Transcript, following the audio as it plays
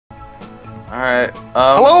Alright,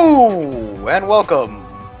 Hello and welcome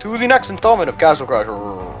to the next installment of Castle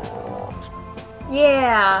Crashers.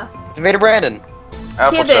 Yeah. It's Invader Brandon.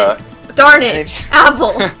 Applejack. Kibbit. Darn it.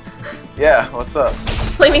 Apple. Yeah, what's up?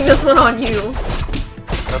 Blaming this one on you.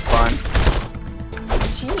 That's fine.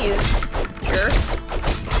 Jeez. Jerk.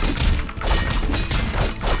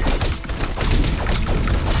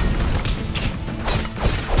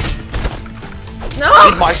 Eat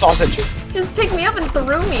No! my sausage. Just picked me up and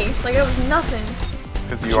threw me like I was nothing.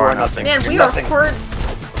 Because you are nothing. nothing. Man, You're we nothing. are hurt.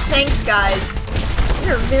 Thanks, guys.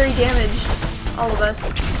 We are very damaged. All of us.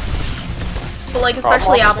 But like,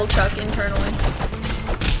 especially Applechuck internally.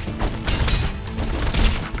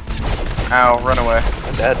 Ow, run away.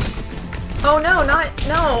 I'm dead. Oh no,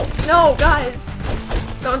 no, guys.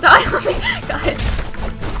 Don't die on me, guys.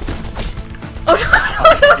 Oh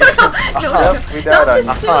no, no. Yep, we died Not on this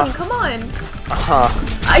you. soon, come on.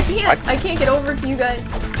 I can't get over to you guys.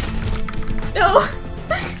 No.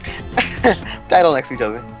 Died all next to each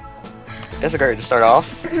other. That's a great way to start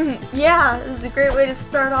off. Yeah, this is a great way to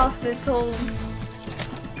start off this whole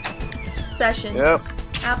session. Yep,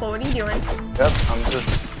 Apple, what are you doing? yep, I'm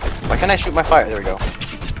just... Why can't I shoot my fire? There we go.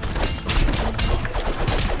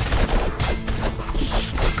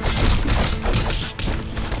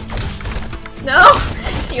 No!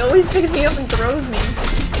 He always picks me up and throws me.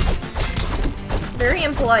 Very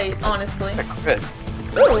impolite, honestly. Good.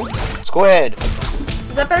 Ooh, Squid.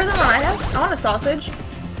 is that better than what I have? I want a sausage.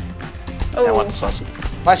 Oh, I want the sausage.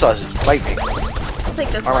 My sausage. Bite me. I'll take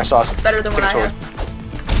this Or one. my sausage. It's better than what Take I a have.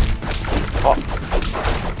 Oh,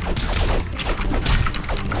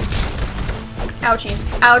 Ouchies.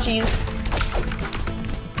 Ouchies.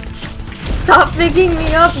 Stop picking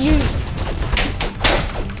me up, you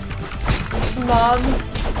mobs.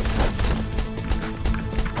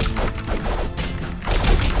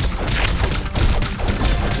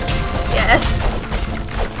 Yes.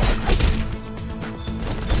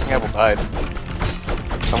 Apple died.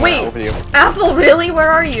 Somewhere Wait. over you. Apple, really?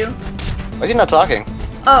 Where are you? Why is he not talking?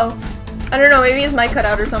 Oh. I don't know, maybe his mic cut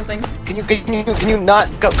out or something. Can you not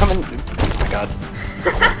come in? Oh my god.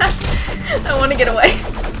 I want to get away.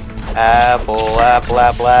 Apple, apple,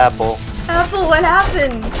 apple, apple. Apple, what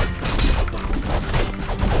happened?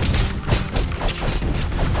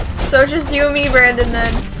 So it's just you and me, Brandon,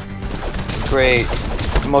 then. Great.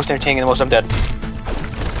 The most entertaining and the most I'm dead.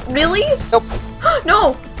 Really? Nope.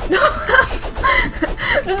 No! No!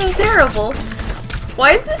 This is terrible.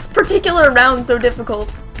 Why is this particular round so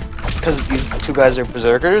difficult? Because these two guys are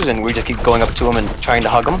berserkers and we just keep going up to them and trying to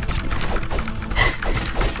hug them.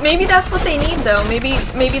 Maybe that's what they need, though.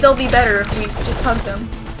 Maybe they'll be better if we just hug them.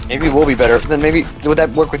 Maybe we'll be better. Then maybe would that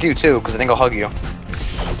work with you too? Because I think I'll hug you.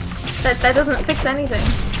 That doesn't fix anything.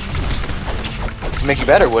 It'd make you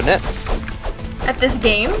better, wouldn't it? At this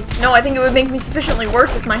game? No, I think it would make me sufficiently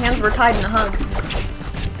worse if my hands were tied in a hug.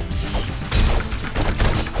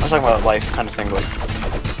 I was talking about life kind of thing, like.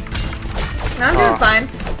 No, I'm doing fine.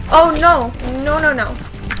 Oh no! No, no, no.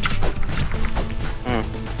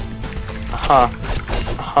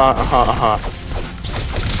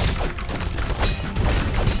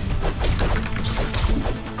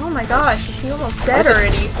 Oh my gosh, is he almost dead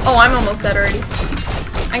already? Oh, I'm almost dead already.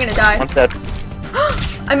 I'm gonna die. One's dead.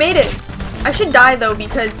 I made it! I should die though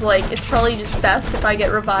because, like, it's probably just best if I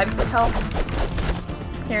get revived with health.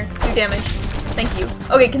 Here, do damage. Thank you.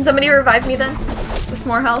 Okay, can somebody revive me then? With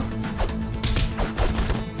more health?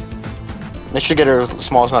 They should get her the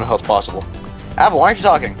smallest amount of health possible. Apple, why aren't you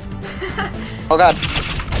talking? Oh god.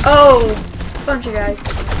 Oh! Bunch of guys.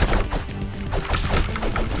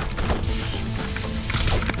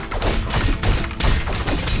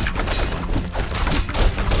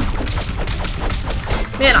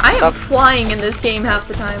 Man, I am flying in this game half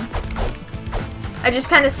the time. I just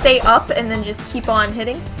kind of stay up and then just keep on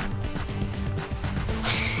hitting.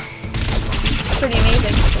 Pretty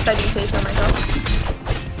amazing, if I do say so myself.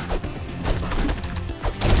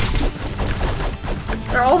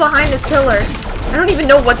 They're all behind this pillar. I don't even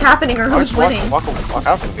know what's happening or who's winning. Walk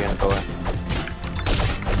out from behind the pillar.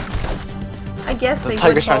 I guess they The would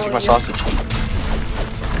tiger's trying to take my follow you. sausage.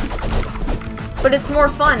 But it's more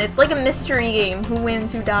fun. It's like a mystery game. Who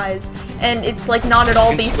wins, who dies. And it's like not at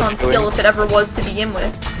all based on skill if it ever was to begin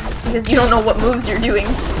with. Because you don't know what moves you're doing.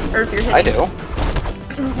 Or if you're hitting. I do.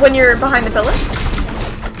 When you're behind the pillar?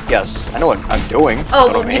 Yes, I know what I'm doing. Oh,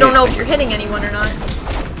 well, you don't know if you're hitting anyone or not.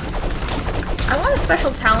 I want a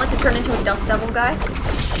special talent to turn into a Dust Devil guy.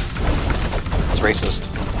 It's racist.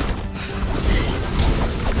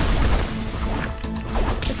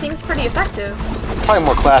 It seems pretty effective. Probably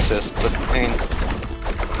more classist, but I mean...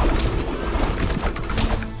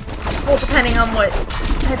 Well, depending on what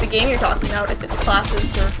type of game you're talking about, if it's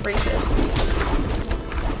classist or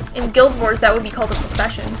racist. In Guild Wars, that would be called a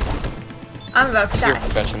profession. I'm about to Your die.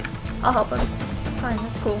 profession. I'll help him. Fine,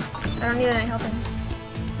 that's cool. I don't need any helping.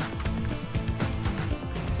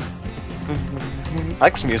 I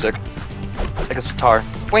like this music. It's like a guitar.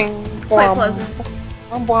 Quite pleasant.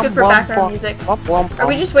 Good for background music. Are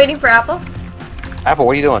we just waiting for Apple? Apple,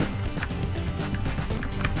 what are you doing?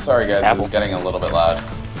 Sorry guys, Apple. it was getting a little bit loud.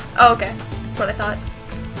 Oh, okay. That's what I thought.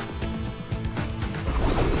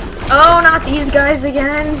 Oh, not these guys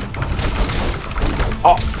again.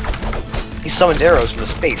 Oh! He summons arrows from the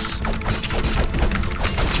space.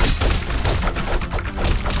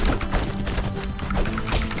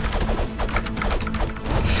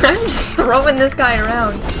 I'm just throwing this guy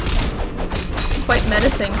around. Quite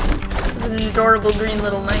menacing. He's an adorable green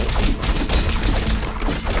little knight.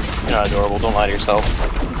 You're not adorable, don't lie to yourself.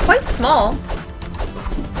 Quite small.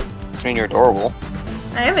 I mean, you're adorable.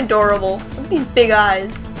 I am adorable. Look at these big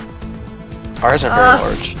eyes. Ours aren't very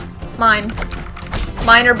large. Mine.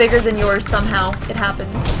 Mine are bigger than yours somehow. It happened.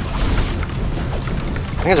 I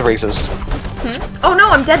think it's a racist. Hmm? Oh no,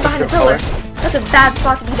 I'm dead behind a pillar. That's a bad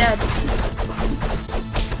spot to be dead.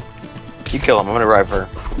 You kill him, I'm gonna revive her.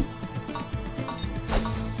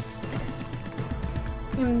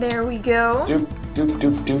 And there we go. Doop, doop,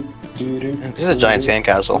 doop, doop, doop, doop. This is a giant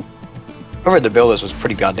sandcastle. Whoever had to build this was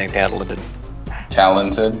pretty goddamn talented.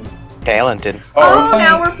 Talented. Talented. Oh,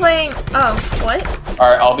 now we're playing. Oh, what?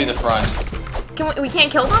 Alright, I'll be the front. Can we can't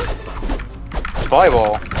kill them? It's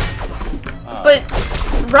volleyball. But,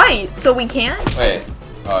 right, so we can't? Wait.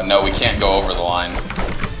 Oh, no, we can't go over the line.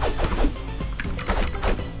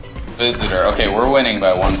 Visitor. Okay, we're winning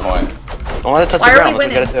by 1 point. Don't let it touch Why the are ground, we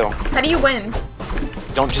that's what you winning? gotta do. How do you win?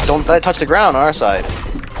 Don't let it touch the ground on our side.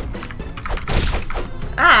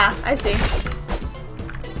 Ah, I see.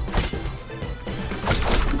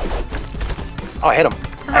 Oh, I hit him.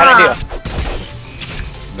 I had an idea.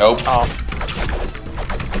 Nope. Oh.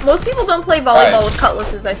 Most people don't play volleyball Guys. with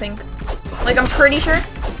cutlasses, I think. Like, I'm pretty sure.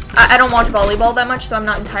 I don't watch volleyball that much, so I'm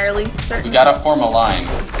not entirely We certain. gotta form a line.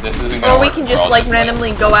 This isn't gonna Or we work can if just, we're all like,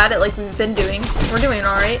 randomly go at it like we've been doing. We're doing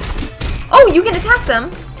alright. Oh, you can attack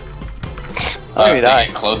them! Oh, if you they die.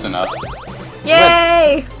 get close enough.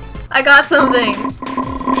 Yay! I got something!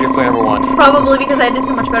 You're player number 1. Probably because I did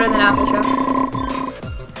so much better than Apple Show.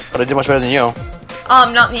 But I did much better than you.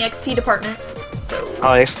 Not in the XP department. So...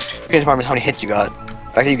 Oh, the experience department is how many hits you got. The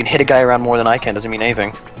fact that you can hit a guy around more than I can doesn't mean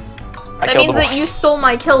anything. That means that you stole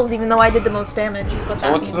my kills even though I did the most damage, is what So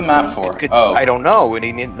that what's means. the map for? Good. Oh. I don't know. We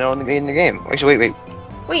need to know in the game. Actually, wait.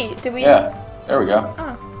 Wait, did we... Yeah. There we go.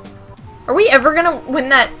 Oh. Are we ever gonna win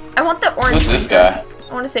that? I want the orange Who's this princess. guy?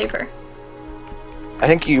 I want to save her. I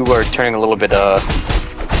think you are turning a little bit, I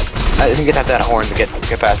think you have to have that horn to get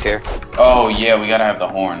past here. Oh, yeah, we gotta have the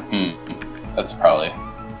horn. That's probably...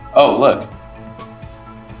 Oh, look.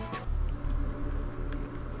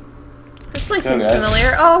 This place Go, seems guys.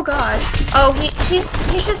 familiar. Oh gosh. Oh, he's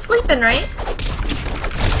just sleeping, right?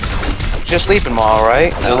 Just sleeping, Ma,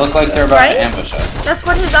 alright? They look like they're about Right? to ambush us. That's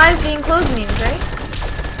what his eyes being closed means, right?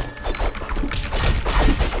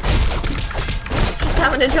 Just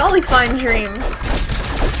having a jolly fine dream.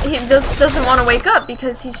 He just doesn't want to wake up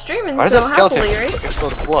because he's streaming Why does so that skeleton happily, right?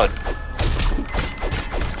 explode with blood?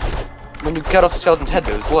 When you cut off the skeleton's head,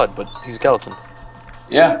 there's blood, but he's a skeleton.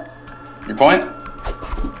 Yeah. Your point?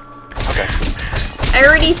 Okay. I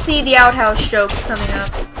already see the outhouse jokes coming up.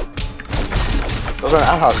 Those aren't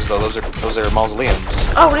outhouses, though. Those are mausoleums.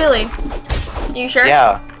 Oh, really? You sure?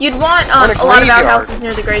 Yeah. You'd want What a a lot of graveyard. outhouses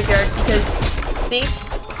near the graveyard because, see?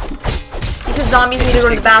 Because zombies need to go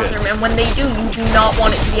to the bathroom, and when they do, you do not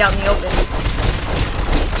want it to be out in the open.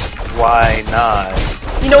 Why not?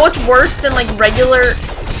 You know what's worse than like regular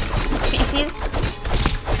feces?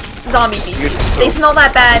 Zombie feces. They smell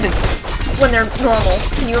that bad when they're normal.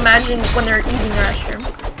 Can you imagine when they're using the restroom?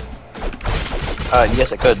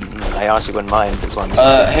 Yes, I could. I honestly wouldn't mind as long as.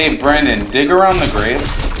 Hey, Brandon, dig around the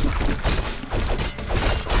graves.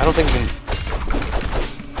 I don't think we can.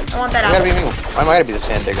 I want that I gotta out. be me. Why am I gotta be the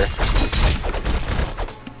sand digger?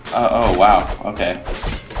 Oh, wow. Okay.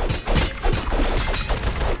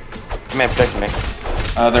 The man protected me.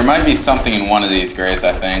 There might be something in one of these graves,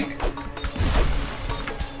 I think.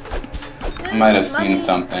 I might have seen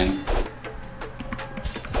something.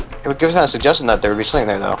 It would give us kind of suggestion that there would be something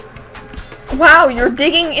there, though. Wow, you're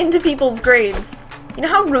digging into people's graves. You know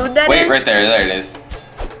how rude that is? Wait, right there. There it is.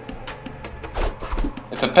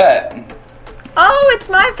 It's a pet. Oh, it's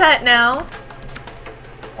my pet now.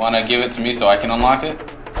 Wanna give it to me so I can unlock it?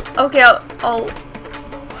 Okay, I'll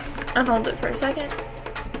unhold it for a second.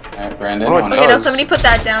 Alright, Brandon. Oh, on it Okay, now does. somebody put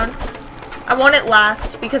that down. I want it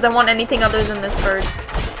last because I want anything other than this bird.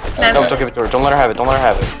 Okay. Don't give it to her. Don't let her have it. Don't let her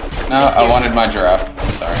have it. No, I wanted my giraffe. I'm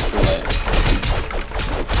sorry, too late.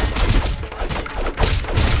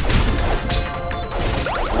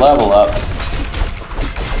 Level up.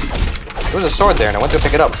 There was a sword there, and I went to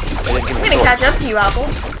pick it up. They didn't give I'm me gonna the sword. catch up to you, Apple.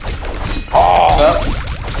 What's Oh! up?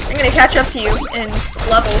 I'm gonna catch up to you in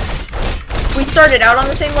levels. We started out on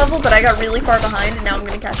the same level, but I got really far behind, and now I'm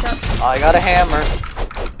gonna catch up. I got a hammer.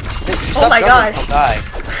 Oh my gosh. I'll die.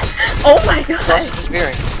 Oh my Stop god!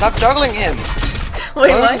 disappearing. Stop juggling him.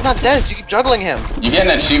 Wait, He's what? not dead. You keep juggling him. You get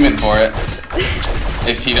an achievement for it.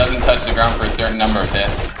 If he doesn't touch the ground for a certain number of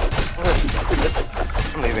hits.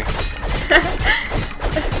 I'm leaving.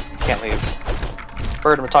 Can't leave.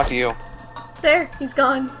 Bird, I'm gonna talk to you. There, he's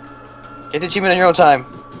gone. Get the achievement in your own time.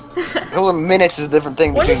 A couple of minutes is a different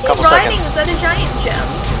thing What between is a he couple riding? seconds. Is that a giant gem?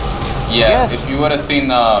 Yeah, Yes. if you would have seen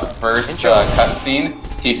the first Intro. cutscene,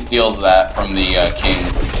 he steals that from the king.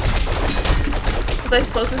 Was I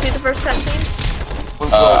supposed to see the first cutscene?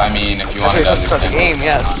 I mean, if you wanted to Okay, start the understand game, what's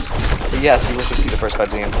yes. going So yes, you wish to see the first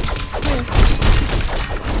cutscene. on.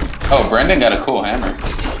 Oh, Brendan got a cool hammer.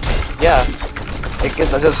 Yeah. It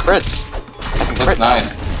does crits. I can Looks crit now.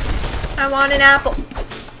 nice. I want an apple.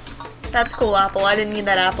 That's cool, Apple. I didn't need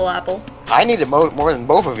that apple. I need it more than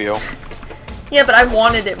both of you. Yeah, but I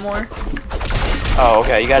wanted it more. Oh,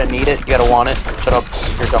 okay. You gotta need it. You gotta want it. Shut up.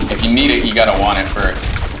 You're dumb. If you need it, you gotta want it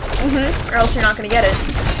first. Or else you're not gonna get it.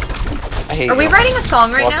 I hate Are we you. writing a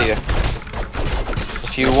song right Love now? you.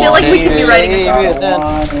 If you I feel want like we it, could be writing a song. baby, then-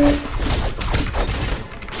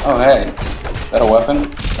 Oh, hey. Is that a weapon?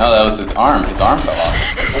 No, that was his arm. His arm fell off.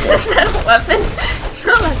 Is that a weapon?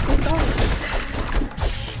 No, that's a song.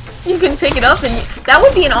 You can pick it up and that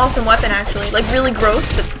would be an awesome weapon actually. Like really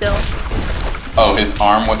gross, but still. Oh, his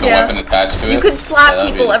arm with the Yeah. weapon attached to it? You could slap Yeah,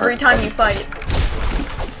 that'd be people the every perfect time you fight.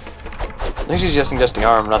 I think she's just the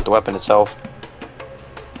arm, not the weapon itself.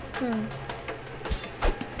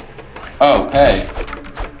 Oh, hey.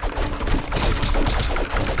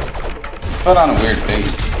 Put on a weird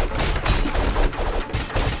face.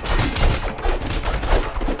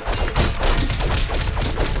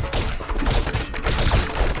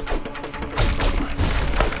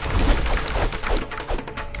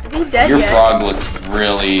 Is he dead Your yet? frog looks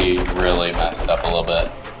really, really messed up a little bit.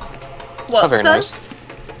 What Not very does? nice.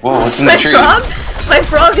 Whoa, what's in the My trees? frog? My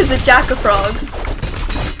frog is a jack-a-frog.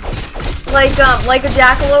 Like a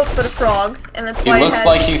jackalope, but a frog, and that's He why looks it has,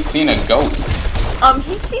 like he's seen a ghost.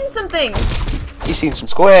 he's seen some things. He's seen some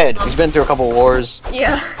squid. He's been through a couple wars.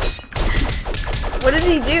 Yeah. What did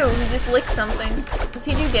he do? He just licked something. Does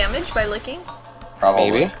he do damage by licking?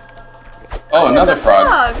 Probably. Maybe. Oh, another It's a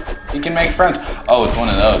frog. He can make friends. Oh, it's one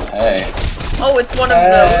of those. Hey. Oh, it's one of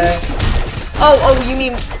Hey. those. Oh, you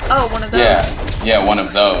mean one of those. Yeah, one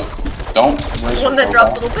of those. Don't raise One your that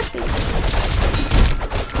drops profile. little biscuits.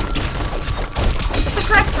 What's the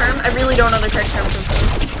correct term? I really don't know the correct term for those.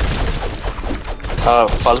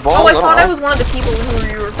 Fuzzball? Oh, I don't thought I know. was one of the people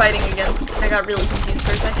who you were fighting against. I got really confused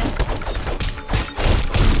for a second.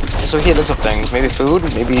 So he did some things. Maybe food,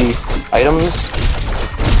 maybe items,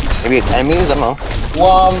 maybe enemies, I don't know.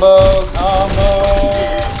 Wombo combo.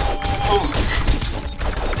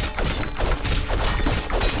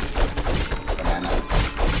 Bananas.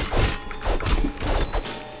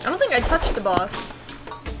 I don't think I touched the boss.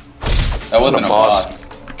 That wasn't a a boss.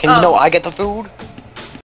 boss. Can Oh. you know I get the food?